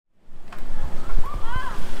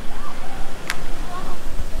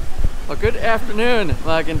good afternoon,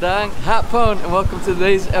 magandang hapon, and welcome to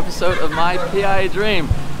today's episode of My PI Dream.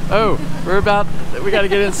 Oh, we got to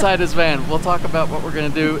get inside this van. We'll talk about what we're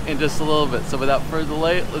going to do in just a little bit. So without further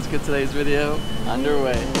delay, let's get today's video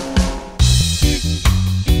underway.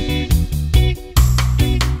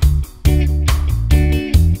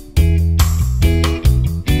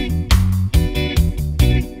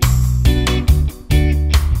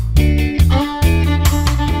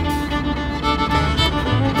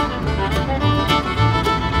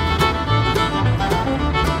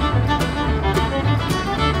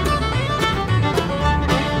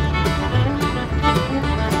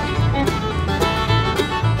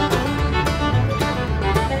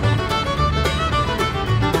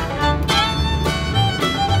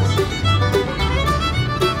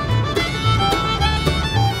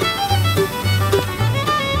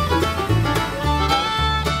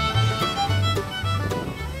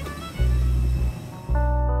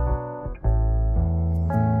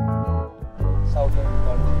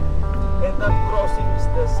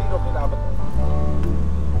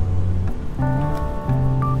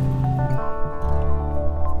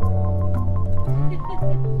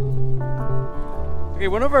 Okay,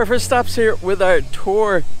 one of our first stops here with our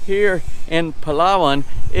tour here in Palawan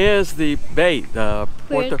is the bay, the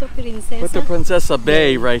Puerto Princesa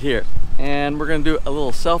Bay right here. And we're gonna do a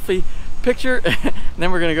little selfie picture and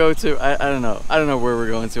then we're gonna go to, I don't know where we're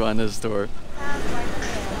going to on this tour.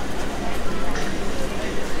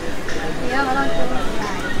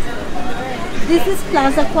 This is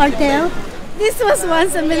Plaza Cuartel. This was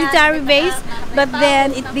once a military base, but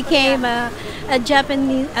then it became a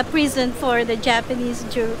prison for the Japanese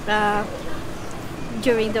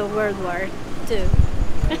during the World War II.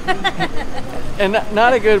 And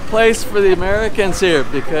not a good place for the Americans here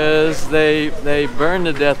because they burned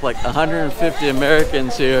to death like 150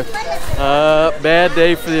 Americans here. Bad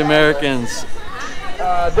day for the Americans.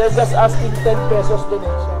 They're just asking 10 pesos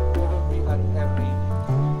donation. There will be an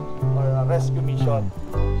MPID or a rescue mission.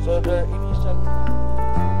 So the initial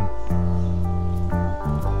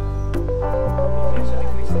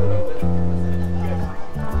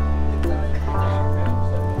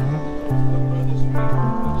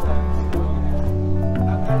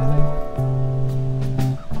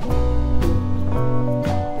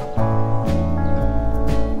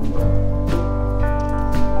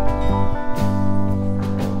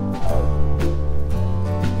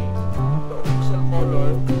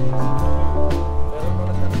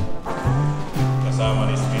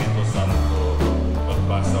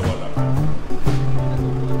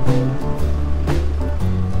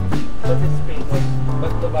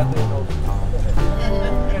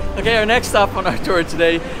Okay, our next stop on our tour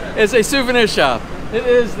today is a souvenir shop. It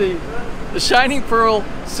is the Shining Pearl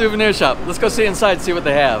Souvenir Shop. Let's go see inside, see what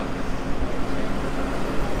they have.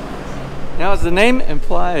 Now, as the name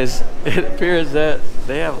implies, it appears that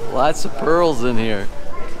they have lots of pearls in here.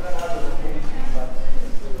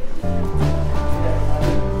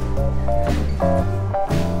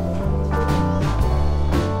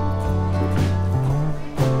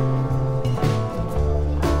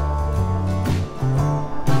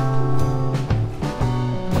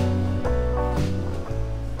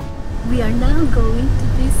 We are now going to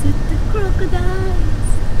visit the crocodiles.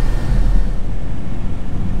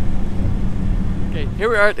 Okay, here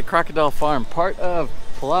we are at the Crocodile Farm, part of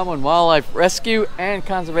Palawan Wildlife Rescue and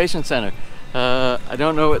Conservation Center. I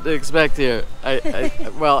don't know what to expect here. I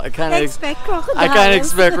kind of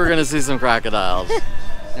expect we're going to see some crocodiles.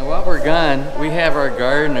 And while we're gone, we have our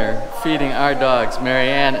gardener feeding our dogs,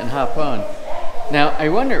 Marianne and Hapon. Now, I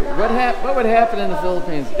wonder what would happen in the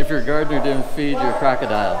Philippines if your gardener didn't feed your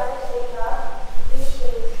crocodile.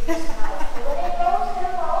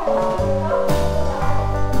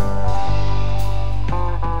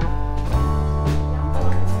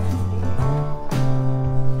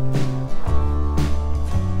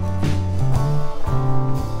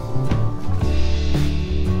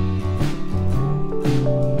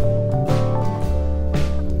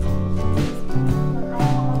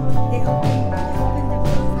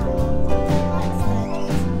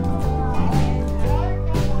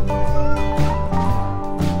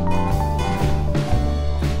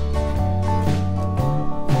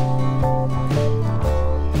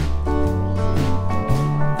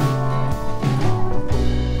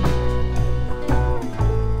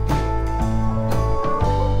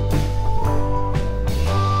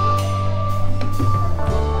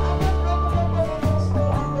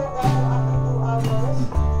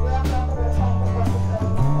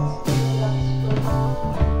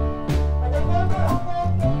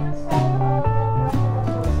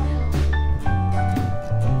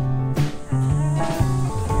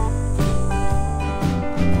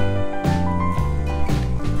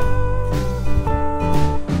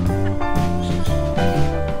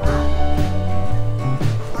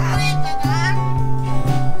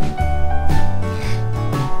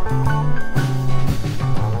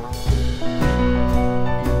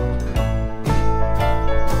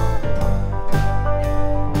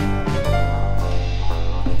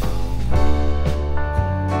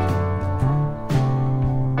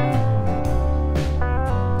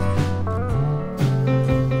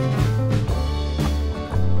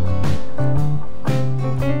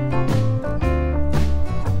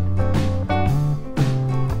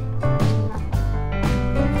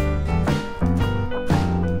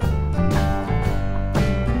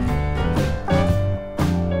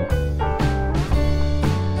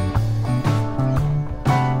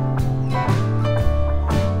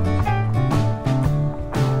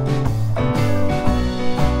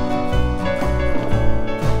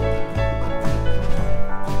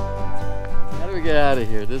 out of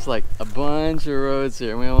here. There's like a bunch of roads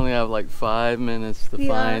here, and we only have like 5 minutes to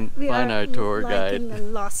find our tour guide. In a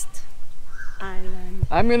lost island.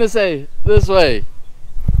 I'm gonna say this way.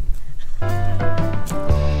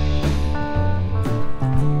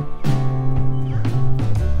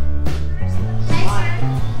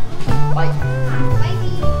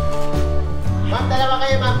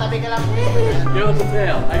 Give us a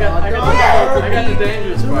tail. I got the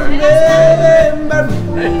dangerous part. Hey,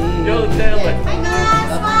 give us a tail.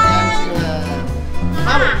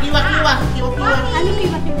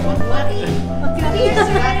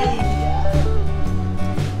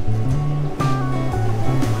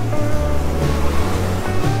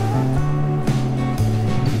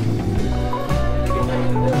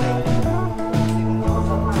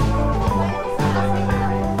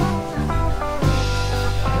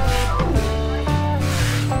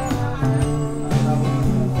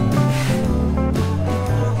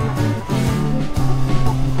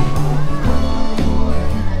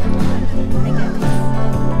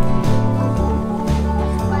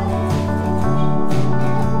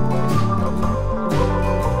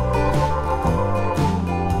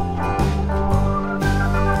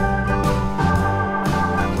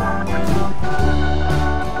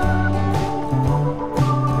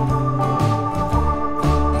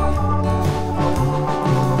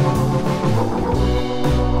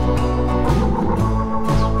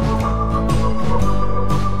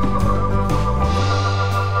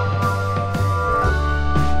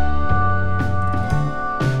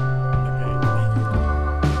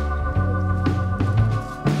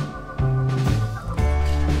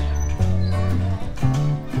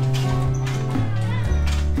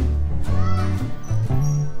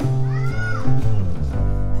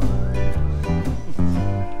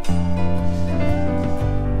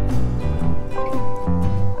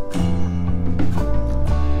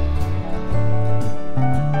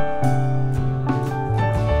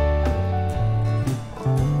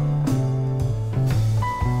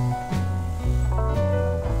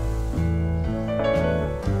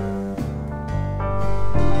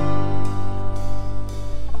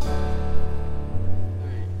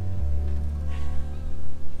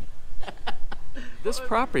 This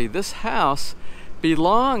property, this house,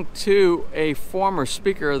 belonged to a former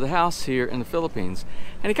Speaker of the House here in the Philippines,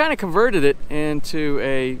 and he kind of converted it into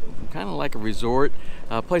a kind of like a resort,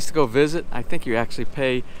 place to go visit. I think you actually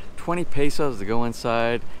pay 20 pesos to go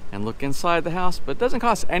inside and look inside the house, but it doesn't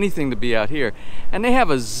cost anything to be out here. And they have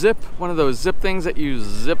a zip, one of those zip things that you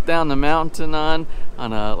zip down the mountain on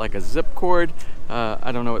like a zip cord.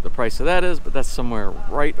 I don't know what the price of that is, but that's somewhere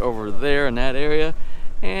right over there in that area.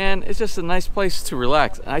 And it's just a nice place to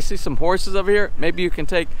relax. And I see some horses over here. Maybe you can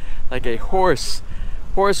take like a horse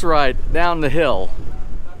ride down the hill.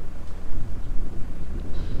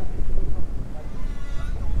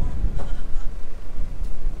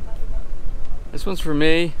 This one's for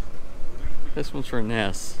me. This one's for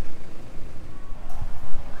Ness.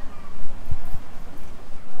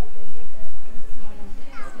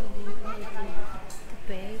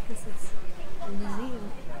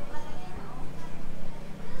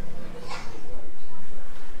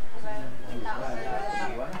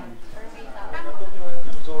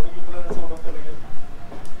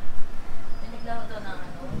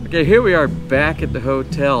 Okay, here we are back at the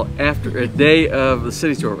hotel after a day of the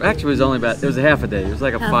city tour. Actually, it was a half a day. It was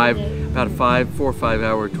like about a 4 or 5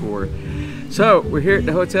 hour tour. So we're here at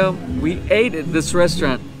the hotel. We ate at this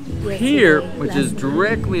restaurant here, which is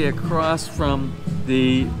directly across from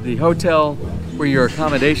the hotel where your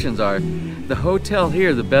accommodations are. The hotel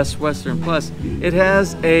here, the Best Western Plus, it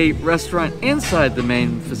has a restaurant inside the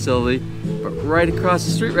main facility, but right across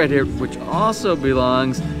the street right here, which also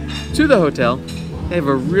belongs to the hotel. They have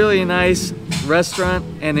a really nice restaurant,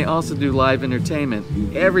 and they also do live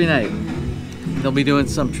entertainment every night. They'll be doing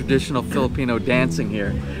some traditional Filipino dancing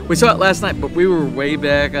here. We saw it last night, but we were way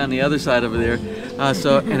back on the other side over there,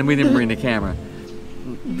 and we didn't bring the camera.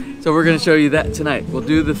 So we're going to show you that tonight. We'll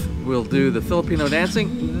do the Filipino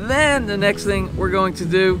dancing. Then the next thing we're going to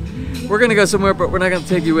do, we're going to go somewhere, but we're not going to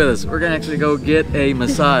take you with us. We're going to actually go get a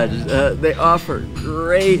massage. They offer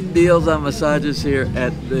great deals on massages here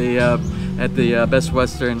at the Best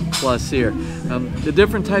Western Plus here. The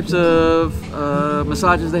different types of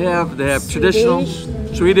massages they have traditional,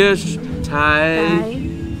 Swedish, Thai,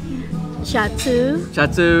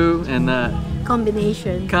 Shiatsu, and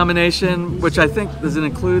combination, which I think, does it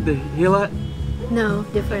include the Hilat? No,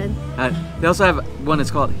 different. They also have one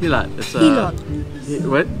that's called Hilat. It's Hilot.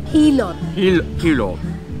 What? Hilot.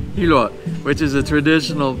 Hilot, which is a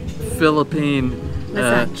traditional Philippine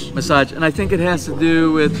massage. And I think it has to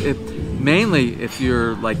do with mainly if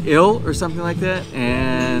you're like ill or something like that,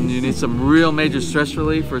 and you need some real major stress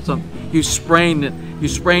relief, or something. You sprained a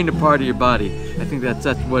part of your body. I think that's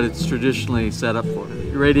what it's traditionally set up for.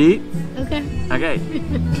 You ready to eat? Okay. Okay.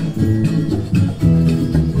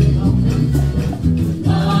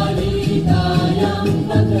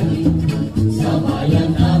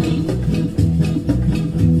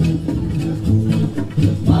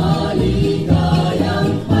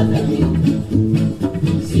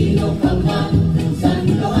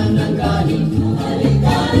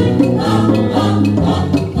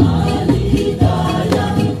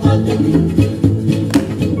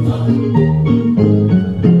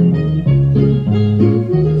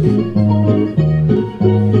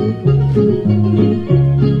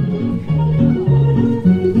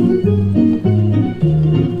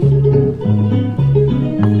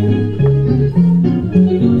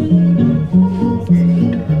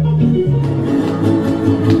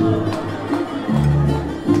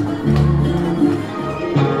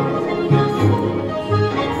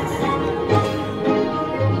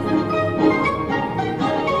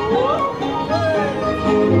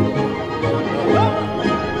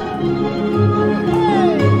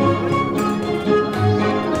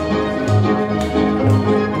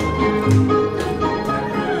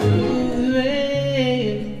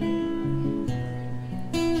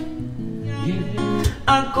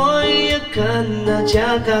 Ako'y akan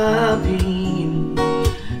natyagapin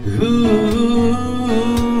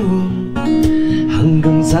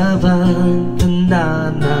hanggang sa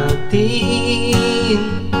pagtanda natin.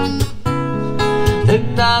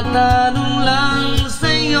 Nagtatanong lang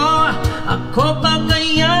sa'yo, ako pa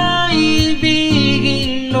kaya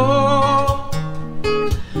ibigin mo?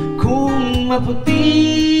 Kung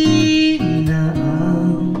maputi na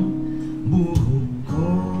ang buhok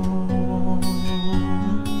ko.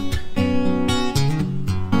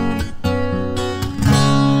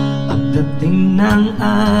 Pagdating ng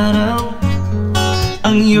araw,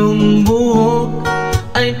 ang iyong buhok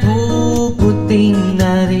ay puputing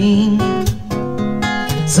na rin.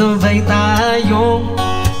 Sabay tayong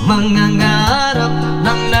mangangarap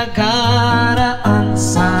ng nakaraan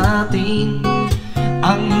sa atin.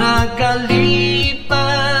 Ang nakalipas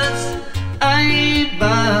ay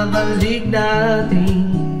babalik natin.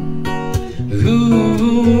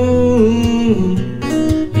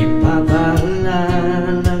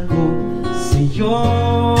 Ipapaalala ko sa'yo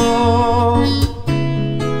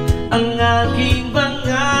ang aking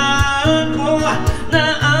pangako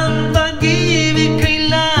na ang pag-ibig ko'y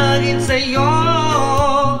laging sa'yo.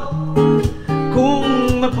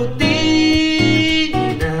 Kung maputi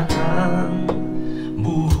na ang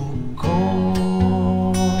buhok ko.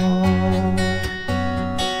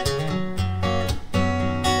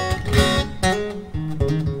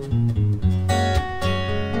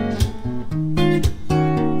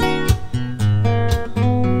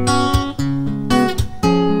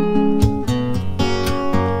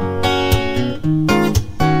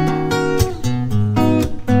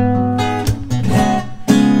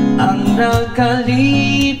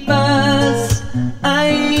 Nakalipas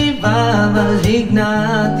ay babalik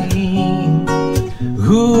natin.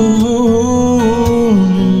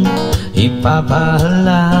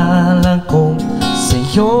 Ipapaalala ko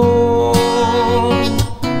sa'yo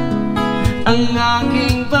ang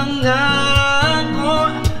aking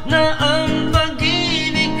pangako na ang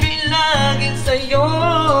pag-ibig ko'y laging sa'yo.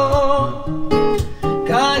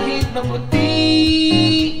 Kahit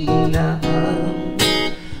maputi na ang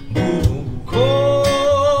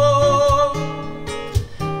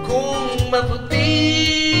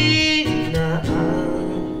maputi na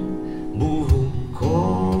ang buhok ko.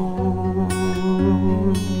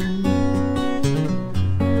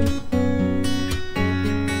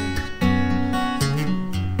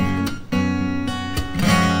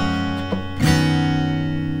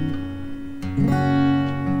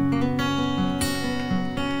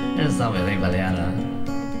 That's not really Baleana.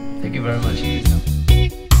 Thank you very much.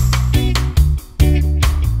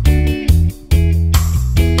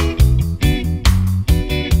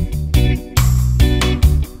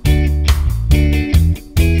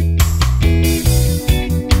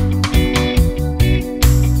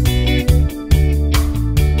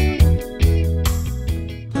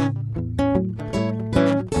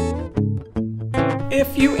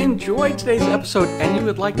 If you enjoyed today's episode and you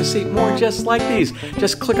would like to see more just like these,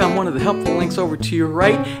 just click on one of the helpful links over to your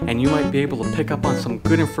right and you might be able to pick up on some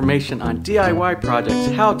good information on DIY projects,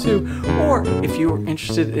 how to, or if you are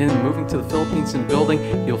interested in moving to the Philippines and building,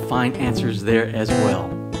 you'll find answers there as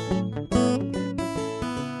well.